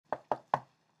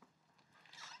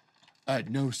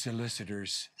No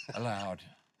solicitors allowed.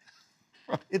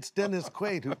 It's Dennis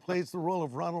Quaid who plays the role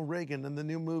of Ronald Reagan in the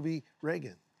new movie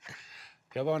Reagan.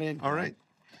 Come on in. All right.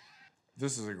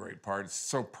 This is a great part. It's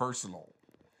so personal.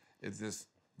 It's this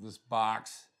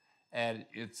box, and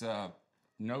it's a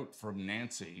note from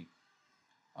Nancy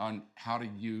on how to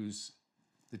use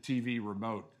the TV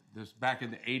remote. This back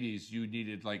in the 80s, you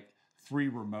needed like 3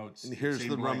 remotes. And here's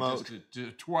the remote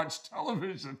just to watch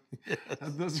television. Yes.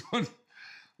 And this one,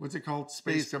 what's it called?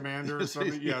 Space Commander or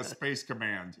something? Yeah, Space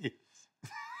Command. Yes.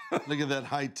 Look at that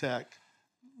high tech.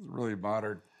 It's really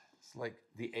modern. It's like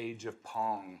the age of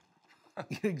Pong.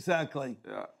 Exactly.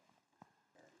 Yeah.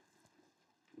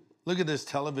 Look at this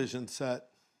television set.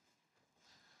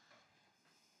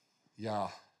 Yeah,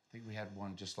 I think we had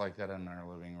one just like that in our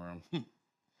living room.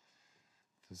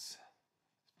 This,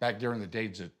 back during the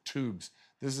days of tubes.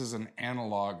 This is an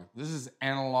analog. This is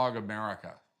analog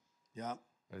America. Yeah.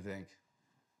 I think.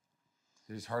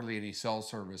 There's hardly any cell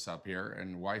service up here,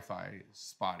 and Wi-Fi is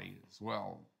spotty as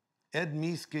well. Ed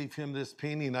Meese gave him this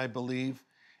painting, I believe,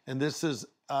 and this is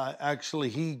actually,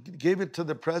 he gave it to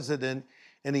the president,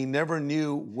 and he never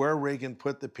knew where Reagan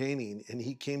put the painting, and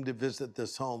he came to visit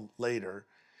this home later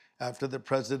after the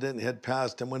president had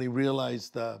passed, and when he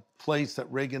realized the place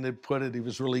that Reagan had put it, he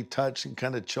was really touched and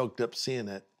kind of choked up seeing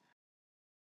it.